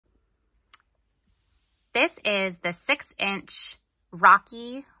This is the 6-inch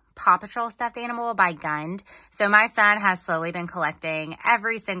Rocky Paw Patrol stuffed animal by GUND. So my son has slowly been collecting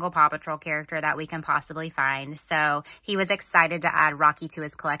every single Paw Patrol character that we can possibly find. So he was excited to add Rocky to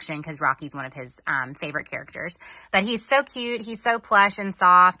his collection because Rocky's one of his favorite characters. But he's so cute. He's so plush and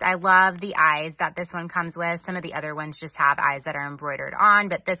soft. I love the eyes that this one comes with. Some of the other ones just have eyes that are embroidered on,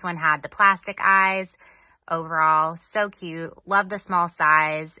 but this one had the plastic eyes. Overall, so cute. Love the small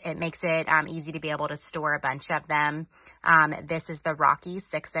size. It makes it easy to be able to store a bunch of them. This is the Rocky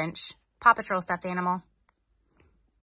 6-inch Paw Patrol stuffed animal.